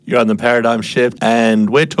You're on the Paradigm Shift, and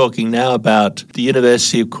we're talking now about the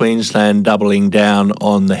University of Queensland doubling down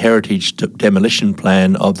on the heritage demolition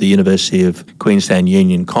plan of the University of Queensland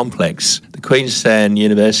Union Complex. The Queensland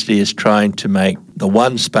University is trying to make the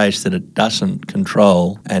one space that it doesn't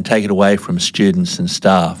control and take it away from students and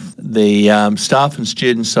staff. The staff and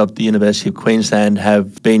students of the University of Queensland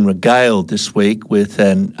have been regaled this week with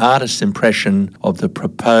an artist's impression of the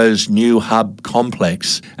proposed new hub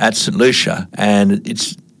complex at St Lucia, and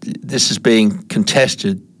this is being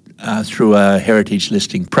contested through a heritage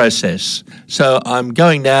listing process. So I'm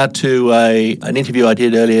going now to an interview I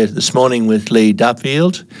did earlier this morning with Lee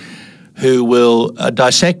Duffield, who will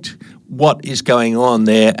dissect what is going on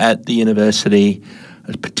there at the university,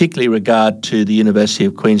 particularly regard to the University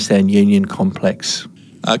of Queensland Union Complex.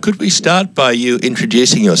 Could we start by you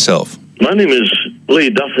introducing yourself? My name is Lee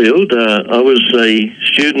Duffield. I was a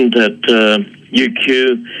student at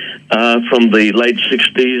UQ from the late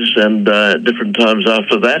 60s and different times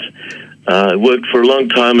after that. I worked for a long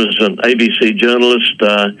time as an ABC journalist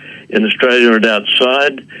in Australia and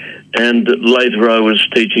outside, and later I was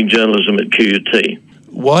teaching journalism at QUT.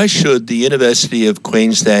 Why should the University of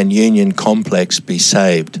Queensland Union Complex be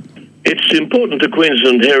saved? It's important to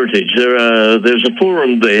Queensland heritage. There's a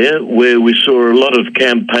forum there where we saw a lot of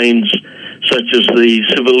campaigns, such as the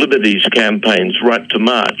civil liberties campaigns, Right to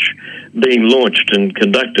March, being launched and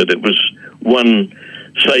conducted. It was one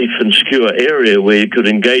safe and secure area where you could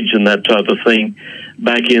engage in that type of thing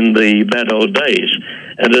back in the bad old days.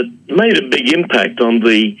 And it made a big impact on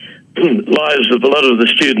the lives of a lot of the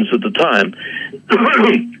students at the time,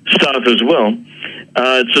 staff as well.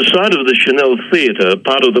 It's the site of the Chanel Theatre,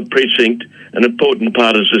 part of the precinct. An important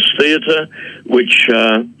part is this theatre, which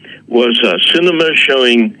was a cinema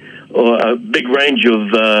showing a big range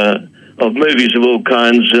of movies of all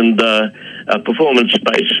kinds, and a performance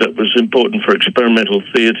space that was important for experimental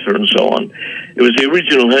theatre and so on. It was the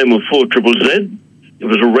original home of 4ZZZ. It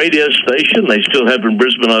was a radio station, they still have in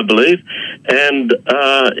Brisbane, I believe, and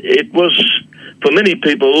it was, for many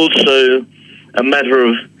people, also a matter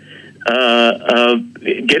of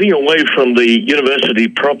getting away from the university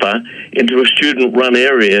proper into a student-run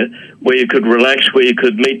area where you could relax, where you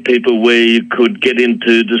could meet people, where you could get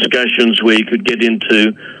into discussions, where you could get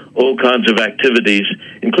into all kinds of activities,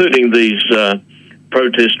 including these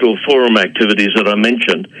protest or forum activities that I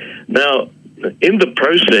mentioned. Now, in the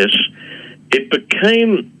process, it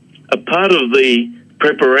became a part of the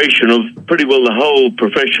preparation of pretty well the whole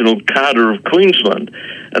professional cadre of Queensland.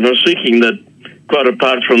 And I was thinking that quite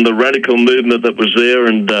apart from the radical movement that was there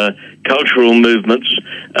and cultural movements,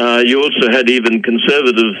 you also had even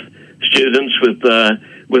conservative students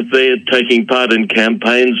with their taking part in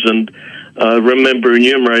campaigns, and remember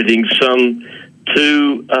enumerating some.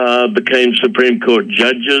 Two became Supreme Court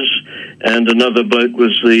judges, and another bloke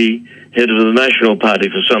was the head of the National Party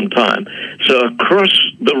for some time. So across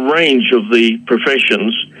the range of the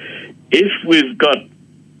professions, if we've got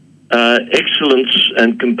excellence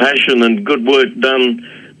and compassion and good work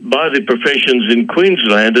done by the professions in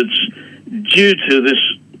Queensland, it's due to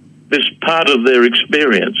this part of their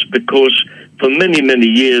experience, because for many, many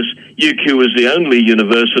years, UQ was the only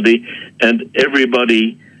university, and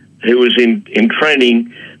everybody who was in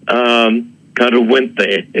training kind of went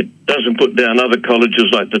there. It doesn't put down other colleges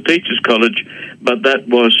like the Teachers College, but that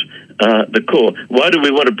was the core. Why do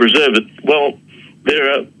we want to preserve it? Well,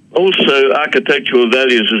 there are also architectural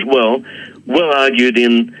values as well argued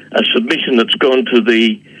in a submission that's gone to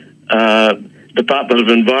the Department of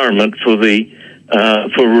Environment for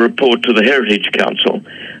a report to the Heritage Council.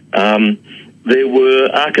 There were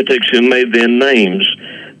architects who made their names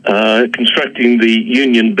constructing the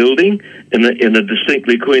Union Building in a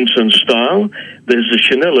distinctly Queensland style. There's the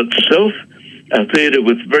Chanel itself, a theatre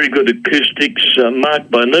with very good acoustics,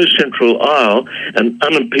 marked by no central aisle, and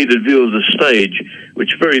unimpeded view of the stage,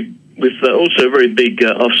 with also very big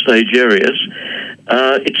offstage areas.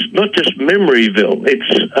 It's not just Memoryville;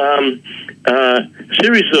 it's a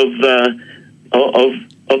series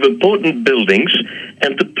of important buildings,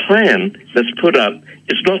 and the plan that's put up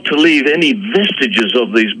is not to leave any vestiges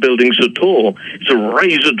of these buildings at all. It's a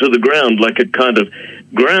razor to the ground, like a kind of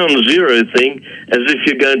ground zero thing, as if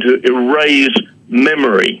you're going to erase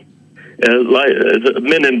memory, like a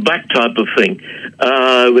Men in Black type of thing.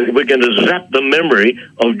 We're going to zap the memory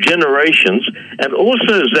of generations and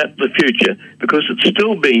also zap the future, because it's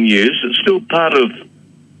still being used. It's still part of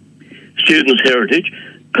students' heritage.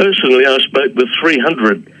 Personally, I spoke with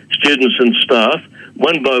 300 students and staff,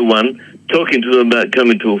 one by one, talking to them about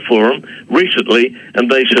coming to a forum recently, and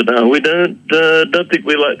they said, "No, we don't think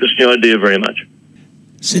we like this new idea very much."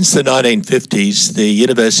 Since the 1950s, the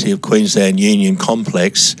University of Queensland Union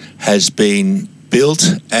Complex has been built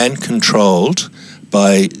and controlled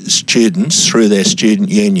by students through their student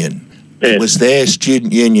union. Yes. It was their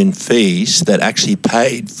student union fees that actually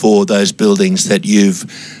paid for those buildings that you've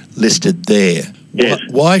listed there. Yes.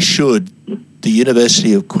 Why should the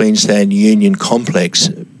University of Queensland Union Complex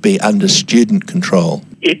be under student control?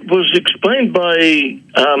 It was explained by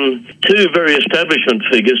two very establishment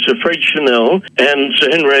figures, Sir Fred Chanel and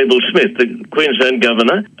Sir Henry Abel Smith, the Queensland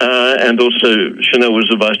Governor, and also Chanel was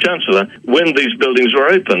the Vice-Chancellor, when these buildings were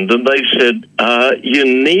opened. And they said, you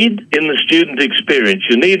need in the student experience,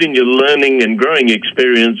 you need in your learning and growing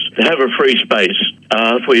experience to have a free space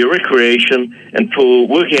for your recreation and for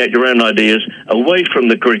working out your own ideas away from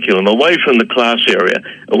the curriculum, away from the class area,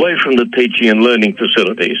 away from the teaching and learning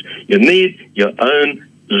facilities. You need your own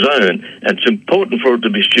zone, and it's important for it to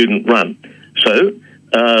be student-run. So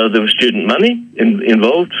there was student money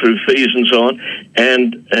involved through fees and so on,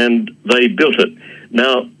 and they built it.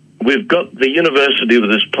 Now, we've got the university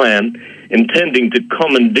with this plan intending to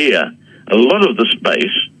commandeer a lot of the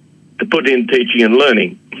space to put in teaching and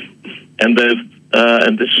learning, and this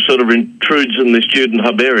sort of intrudes in the student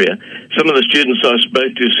hub area. Some of the students I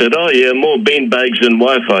spoke to said, oh yeah, more beanbags and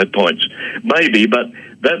Wi-Fi points. Maybe, but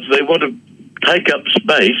they want to take up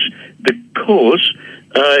space because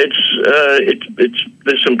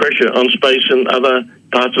there's some pressure on space in other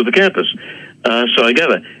parts of the campus. So I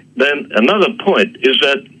gather. Then another point is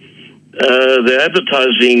that they're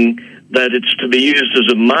advertising that it's to be used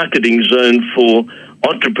as a marketing zone for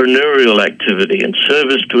entrepreneurial activity and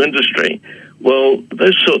service to industry. Well,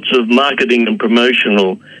 those sorts of marketing and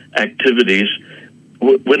promotional activities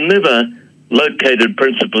were never located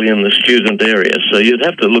principally in the student area, so you'd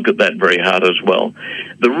have to look at that very hard as well.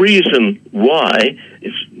 The reason why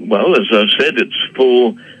is, well, as I've said, it's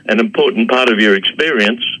for an important part of your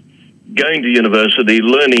experience, going to university,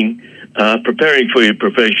 learning, preparing for your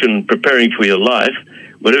profession, preparing for your life,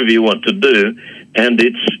 whatever you want to do, and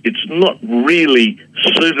it's not really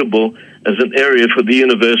suitable as an area for the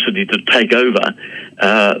university to take over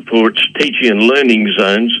for its teaching and learning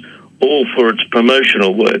zones, or for its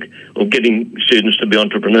promotional work, or getting students to be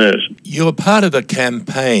entrepreneurs. You're part of a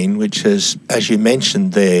campaign which has, as you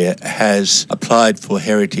mentioned there, has applied for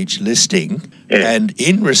heritage listing. Yeah. And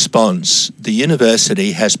in response, the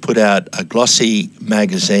university has put out a glossy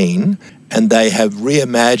magazine, and they have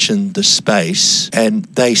reimagined the space, and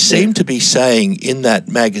they seem to be saying in that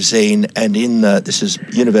magazine and in this is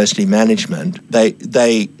university management, they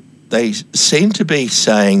seem to be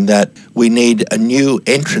saying that we need a new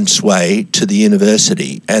entranceway to the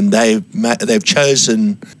university, and they've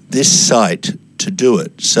chosen this site to do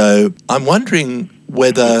it. So I'm wondering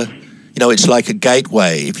whether, it's like a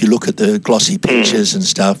gateway. If you look at the glossy pictures and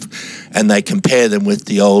stuff, and they compare them with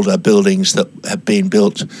the older buildings that have been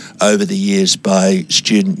built over the years by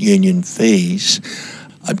student union fees,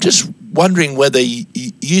 I'm just wondering whether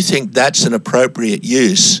you think that's an appropriate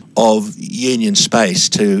use of union space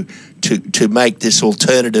to make this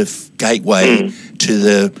alternative gateway to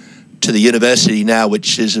the university now,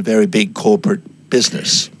 which is a very big corporate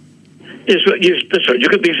business. Yes, that's right.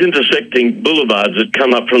 You've got these intersecting boulevards that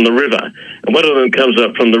come up from the river, and one of them comes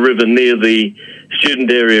up from the river near the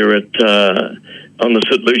student area on the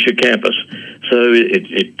St. Lucia campus. So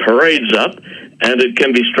it parades up, and it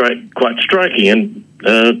can be quite striking, and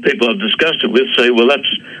people I've discussed it with say, well,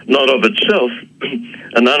 that's not of itself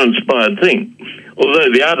an uninspired thing.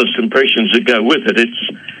 Although the artist's impressions that go with it,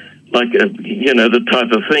 it's like, the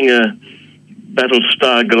type of thing, a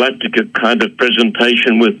Battlestar Galactica kind of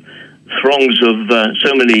presentation with throngs of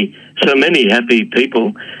so many happy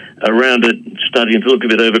people around it, starting to look a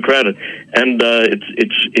bit overcrowded. And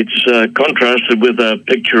it's contrasted with a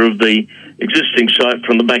picture of the existing site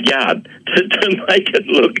from the backyard to make it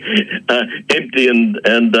look empty and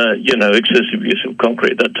excessive use of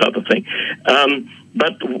concrete, that type of thing.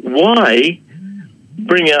 But why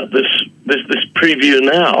bring out this preview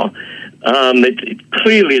now?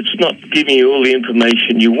 Clearly it's not giving you all the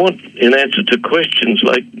information you want in answer to questions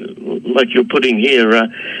like you're putting here.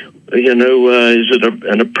 Is it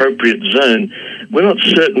an appropriate zone? We're not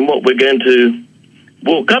certain what we're going to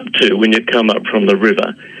walk up to when you come up from the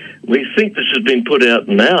river. We think this has been put out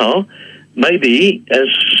now, maybe as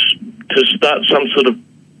to start some sort of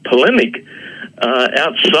polemic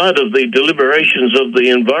outside of the deliberations of the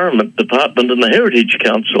Environment Department and the Heritage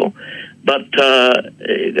Council. But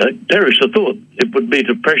I perish the thought it would be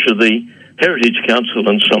to pressure the Heritage Council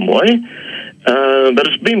in some way. But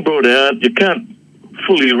it's been brought out. You can't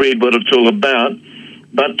fully read what it's all about.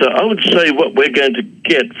 But I would say what we're going to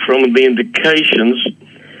get from the indications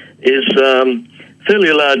is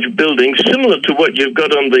fairly large building, similar to what you've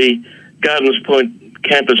got on the Gardens Point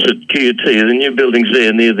campus at QUT. The new building's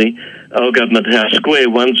there near the old Government House Square,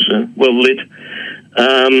 once well lit.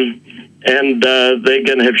 And they're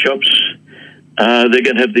going to have shops. They're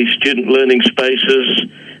going to have these student learning spaces.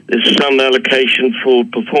 There's some allocation for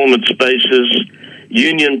performance spaces,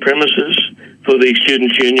 union premises for the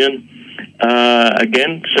Students' Union.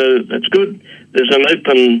 Again, so that's good. There's an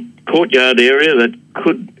open courtyard area that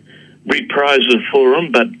could reprise the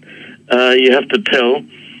forum, but you have to tell.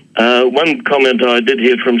 One comment I did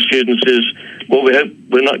hear from students is, well, we hope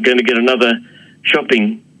we're not going to get another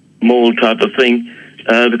shopping mall type of thing,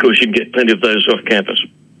 because you can get plenty of those off campus.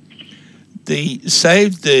 The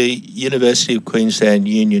Save the University of Queensland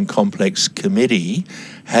Union Complex Committee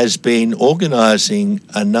has been organising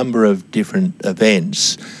a number of different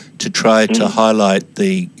events to try to highlight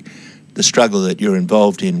the struggle that you're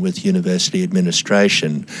involved in with university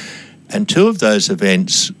administration. And two of those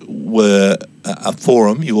events were a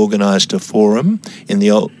forum. You organised a forum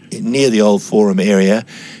near the old forum area,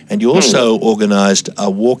 and you also organised a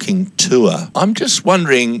walking tour. I'm just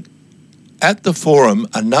wondering, at the forum,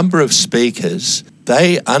 a number of speakers,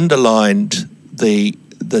 they underlined the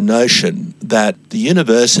notion that the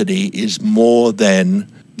university is more than,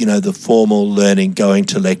 the formal learning, going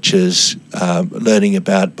to lectures, learning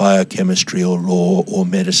about biochemistry or law or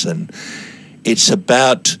medicine. It's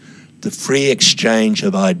about the free exchange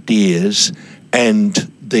of ideas and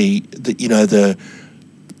the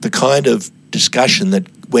kind of discussion that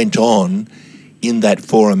went on in that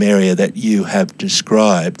forum area that you have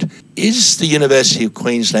described. Is the University of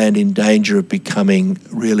Queensland in danger of becoming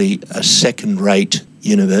really a second-rate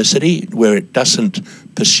university where it doesn't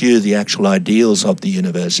pursue the actual ideals of the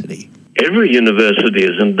university? Every university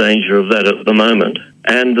is in danger of that at the moment.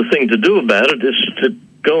 And the thing to do about it is to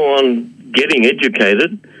go on getting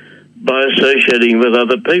educated by associating with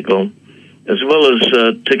other people, as well as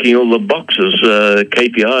ticking all the boxes,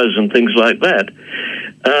 KPIs and things like that.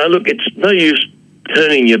 Look, it's no use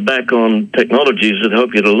turning your back on technologies that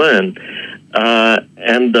help you to learn,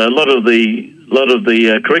 and a lot of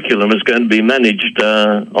the curriculum is going to be managed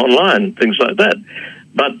online, things like that.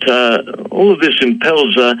 But all of this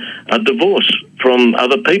impels a divorce from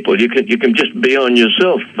other people. You can just be on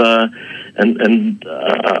yourself, and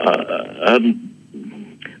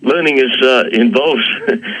learning involves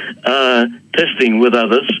testing with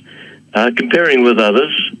others, comparing with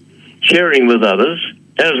others, sharing with others,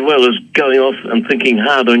 as well as going off and thinking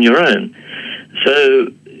hard on your own. So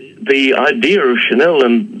the idea of Chanel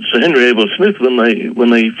and Sir Henry Abel Smith, when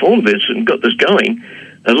they formed this and got this going,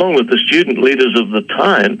 along with the student leaders of the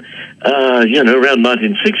time, around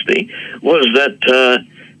 1960, was that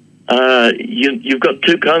you've got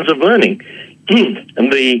two kinds of learning.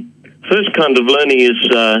 And the first kind of learning is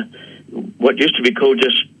what used to be called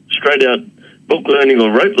just straight-out book learning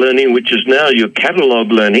or rote learning, which is now your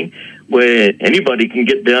catalogue learning, where anybody can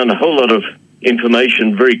get down a whole lot of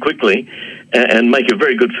information very quickly and make a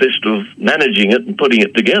very good fist of managing it and putting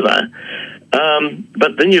it together.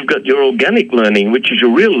 But then you've got your organic learning, which is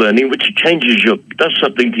your real learning, which does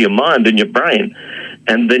something to your mind and your brain,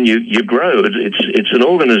 and then you grow. It's an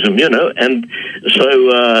organism, and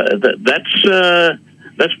so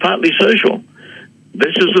that's partly social.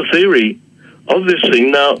 This is the theory of this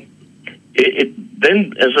thing. Now, it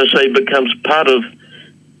then, as I say, becomes part of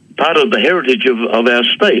the heritage of our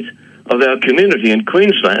state, of our community in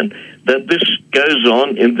Queensland, that this goes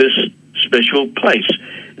on in this special place.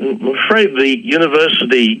 I'm afraid the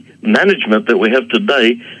university management that we have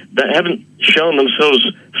today, they haven't shown themselves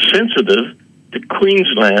sensitive to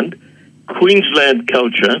Queensland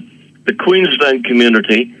culture, the Queensland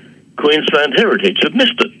community, Queensland heritage. They've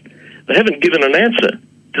missed it. They haven't given an answer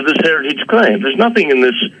to this heritage claim. There's nothing in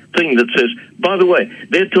this thing that says, by the way,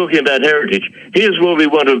 they're talking about heritage. Here's where we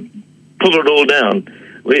want to pull it all down.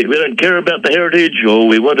 We don't care about the heritage, or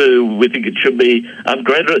we think it should be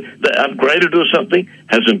upgraded or something.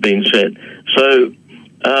 Hasn't been said. So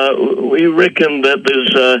we reckon that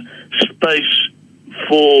there's space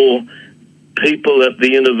for people at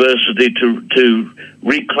the university to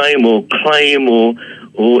reclaim or claim or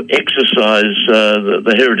exercise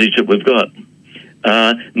the heritage that we've got.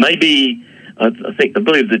 Maybe I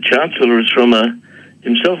believe the Chancellor is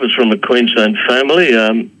himself is from a Queensland family.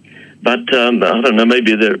 But I don't know,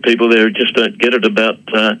 maybe there are people there who just don't get it about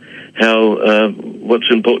what's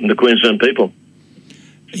important to Queensland people.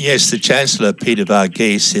 Yes, the Chancellor, Peter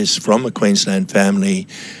Varghese, is from a Queensland family,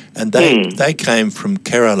 and they came from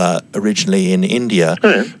Kerala originally in India,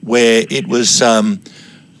 where it was a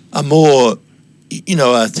more,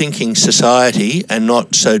 a thinking society and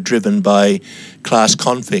not so driven by class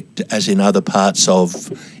conflict as in other parts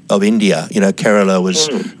of India. Kerala was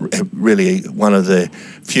really one of the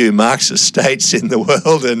few Marxist states in the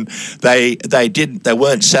world, and they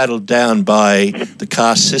weren't saddled down by the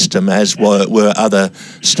caste system as were other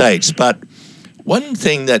states. But one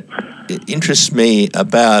thing that interests me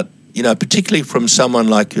about, particularly from someone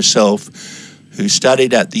like yourself who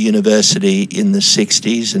studied at the university in the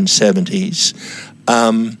 60s and 70s,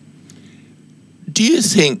 do you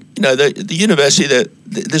think, the university,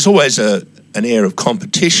 there's always an air of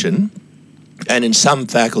competition, and in some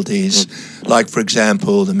faculties, like, for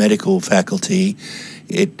example, the medical faculty,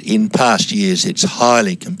 in past years it's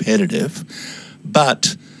highly competitive,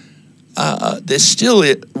 but there still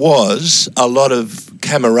was a lot of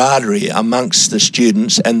camaraderie amongst the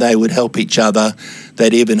students, and they would help each other.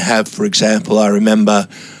 They'd even have, for example, I remember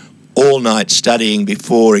all-night studying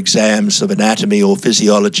before exams of anatomy or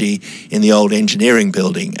physiology in the old engineering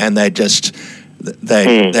building, and they'd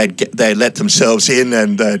let themselves in,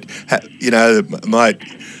 and might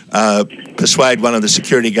persuade one of the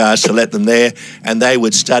security guards to let them there, and they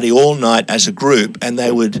would study all night as a group, and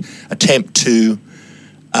they would attempt to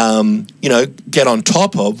get on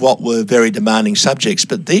top of what were very demanding subjects.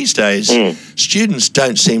 But these days, students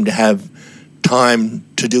don't seem to have time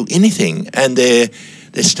to do anything, and their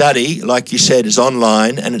study, like you said, is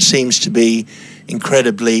online, and it seems to be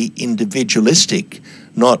incredibly individualistic.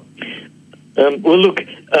 Not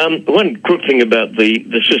one good thing about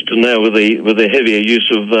the system now with the heavier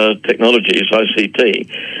use of technologies, ICT,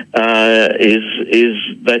 is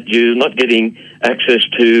that you're not getting access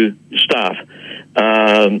to staff.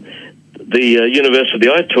 The university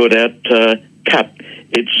I taught at cut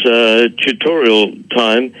its tutorial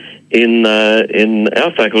time in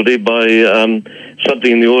our faculty by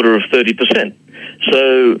something in the order of 30%.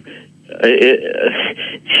 So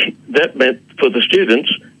that meant for the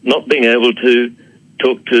students not being able to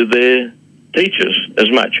talk to their teachers as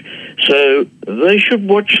much. So they should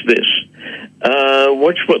watch this,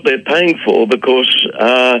 watch what they're paying for, because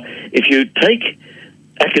if you take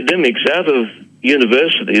academics out of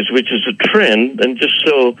universities, which is a trend, and just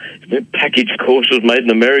sell packaged courses made in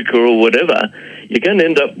America or whatever, you're going to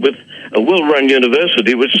end up with a well-run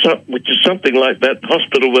university which is something like that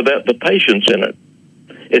hospital without the patients in it.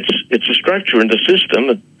 It's a structure and a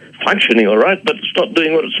system functioning all right, but it's not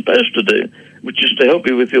doing what it's supposed to do, which is to help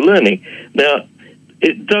you with your learning. Now,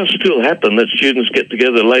 it does still happen that students get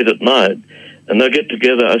together late at night, and they'll get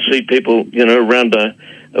together. I see people, around a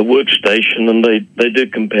workstation, and they do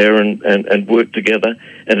compare and work together,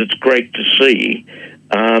 and it's great to see.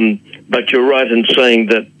 But you're right in saying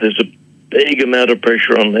that there's a big amount of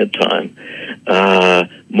pressure on their time.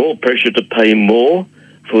 More pressure to pay more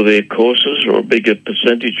for their courses, or a bigger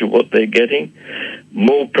percentage of what they're getting.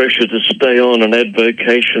 More pressure to stay on and add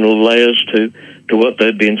vocational layers to what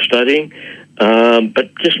they've been studying.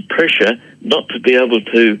 But just pressure not to be able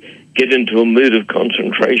to get into a mood of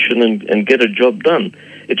concentration and get a job done.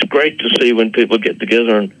 It's great to see when people get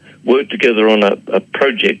together and work together on a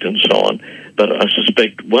project and so on. But I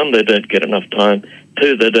suspect, one, they don't get enough time.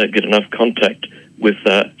 Two, they don't get enough contact with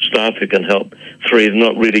staff who can help. Three, they're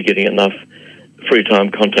not really getting enough free time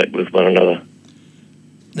contact with one another.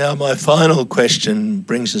 Now, my final question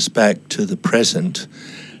brings us back to the present.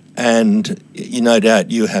 And no doubt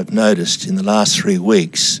you have noticed in the last 3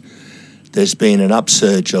 weeks, there's been an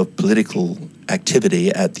upsurge of political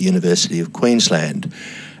activity at the University of Queensland.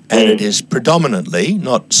 And it is predominantly,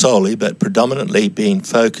 not solely, but predominantly being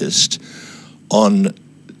focused on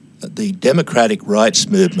the democratic rights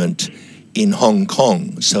movement in Hong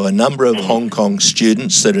Kong. So a number of Hong Kong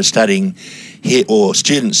students that are studying here, or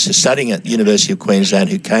students studying at the University of Queensland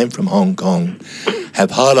who came from Hong Kong,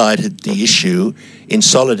 have highlighted the issue in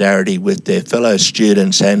solidarity with their fellow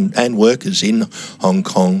students and workers in Hong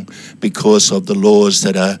Kong because of the laws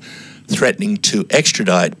that are threatening to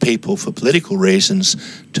extradite people for political reasons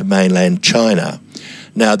to mainland China.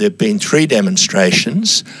 Now, there have been 3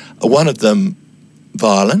 demonstrations, one of them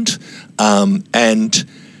violent, but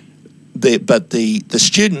the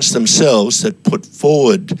students themselves that put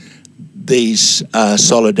forward these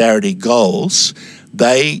solidarity goals,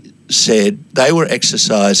 they said they were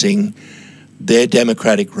exercising their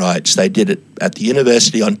democratic rights. They did it at the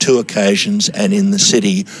university on 2 occasions and in the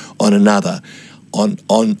city on another.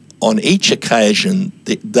 On each occasion,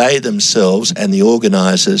 they themselves and the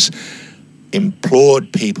organisers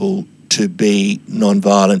implored people to be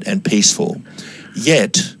non-violent and peaceful.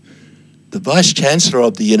 Yet, the Vice-Chancellor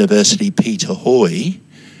of the university, Peter Hoy,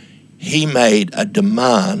 he made a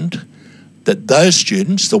demand that those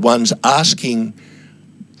students, the ones asking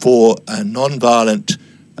for a non-violent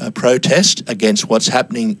protest against what's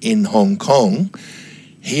happening in Hong Kong,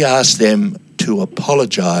 he asked them to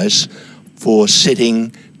apologise for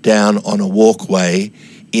sitting down on a walkway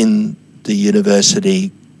in the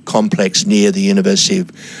university complex near the University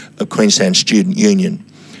of Queensland Student Union.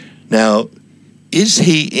 Now, is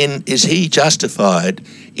he justified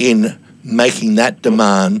in making that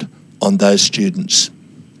demand on those students?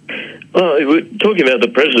 Well, we're talking about the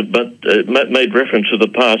present, but made reference to the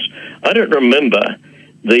past. I don't remember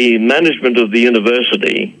the management of the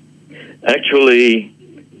university actually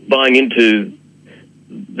buying into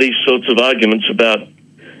these sorts of arguments about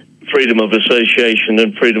freedom of association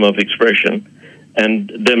and freedom of expression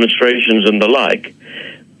and demonstrations and the like.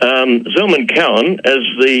 Zelman Cowen, as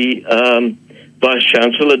the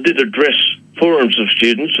Vice-Chancellor, did address forums of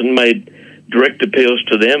students and made direct appeals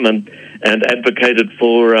to them and advocated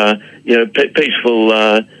for peaceful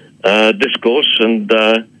discourse and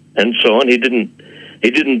so on.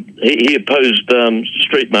 He opposed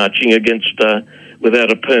street marching against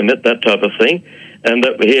without a permit, that type of thing, and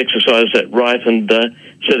that he exercised that right and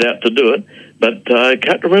set out to do it. But I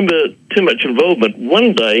can't remember too much involvement.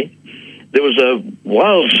 One day there was a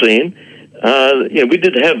wild scene. We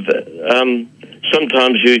did have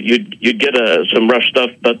sometimes you'd get some rough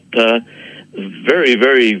stuff, but very,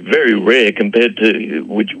 very, very rare compared to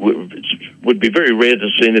which would be very rare to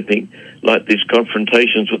see anything like these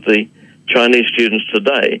confrontations with the Chinese students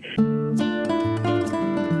today.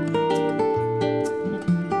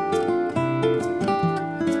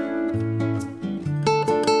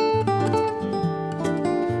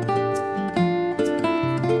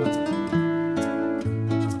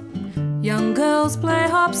 Young girls play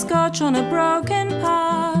hopscotch on a broken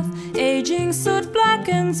path. Aging soot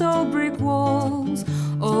blackens old brick walls.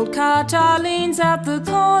 Old Qatar leans out the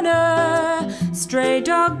corner. Stray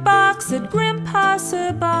dog barks at grim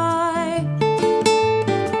passerby.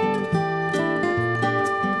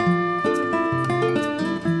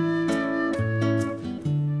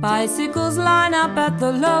 Bicycles line up at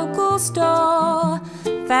the local store.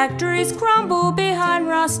 Factories crumble behind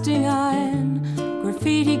rusting iron.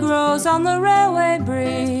 Graffiti grows on the railway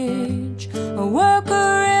bridge. A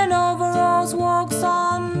worker in overalls walks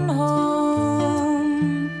on home.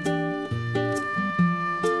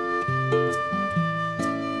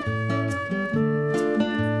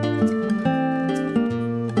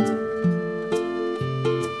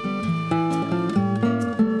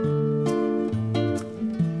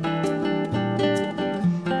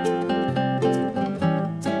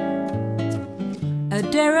 A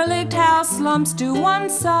derelict house slumps to one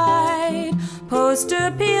side.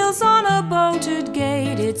 Poster peels on a bolted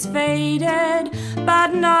gate. It's faded,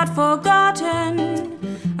 but not forgotten.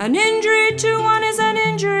 An injury to one is an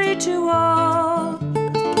injury to all.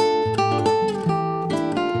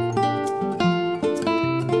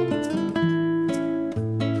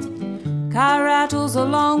 Car rattles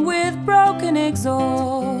along with broken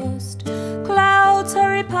exhaust. Clouds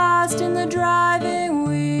hurry past in the driving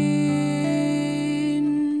wind.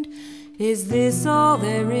 Is this all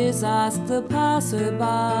there is? Asked the passerby.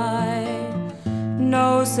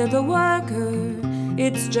 No, said the worker,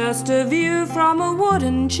 it's just a view from a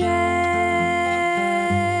wooden chair.